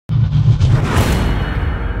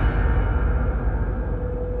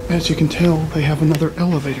As you can tell, they have another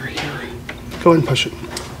elevator here. Go ahead and push it.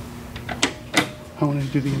 I want to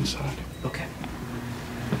do the inside. Okay.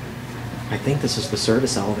 I think this is the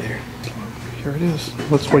service elevator. Here it is.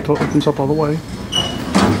 Let's wait till it opens up all the way.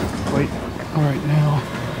 Wait. All right, now.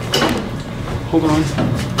 Hold on.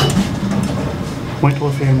 Wait till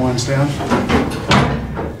the fan winds down.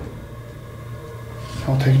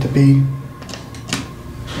 I'll take it to B.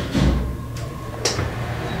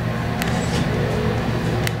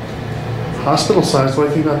 Hospital size, what do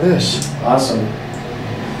you think about this? Awesome.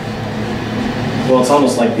 Well, it's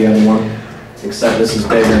almost like the other one, except this is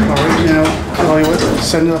bigger. All right, now, tell you what,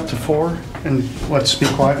 send it up to 4 and let's be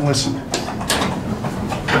quiet and listen.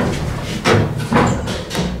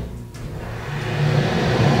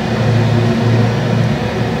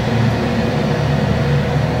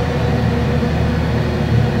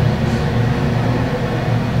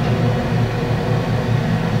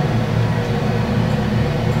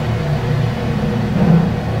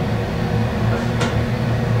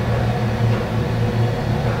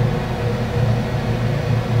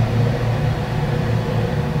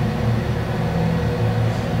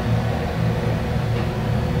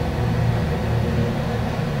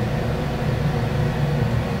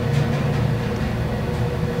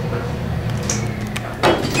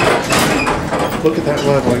 Look at that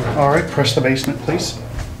leveling. All right, press the basement, please.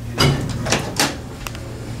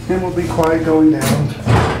 And we'll be quiet going down.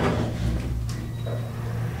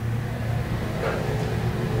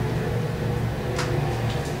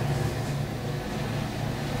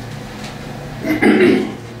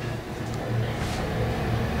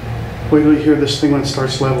 Wait till you hear this thing when it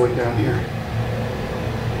starts leveling down here.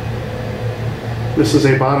 This is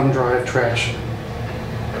a bottom drive trash.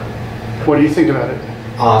 What do you think about it?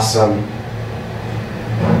 Awesome.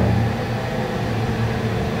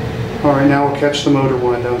 All right, now we'll catch the motor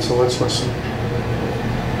wind down, so let's listen.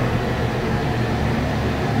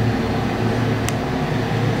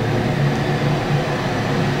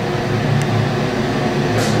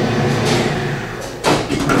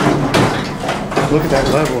 Look at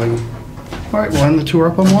that leveling. All right, we'll end the tour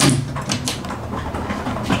up on 1.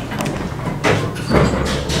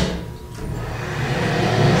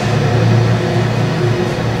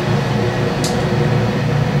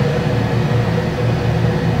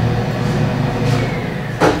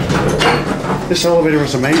 This elevator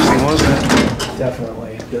was amazing, wasn't it?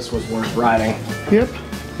 Definitely. This was worth riding. Yep.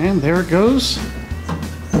 And there it goes.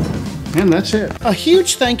 And that's it. A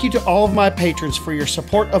huge thank you to all of my patrons for your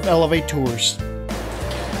support of elevaTOURS.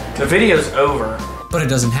 The video's over. But it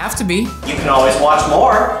doesn't have to be. You can always watch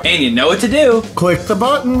more. And you know what to do. Click the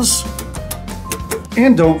buttons.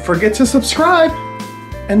 And don't forget to subscribe.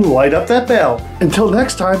 And light up that bell. Until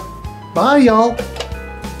next time, bye y'all.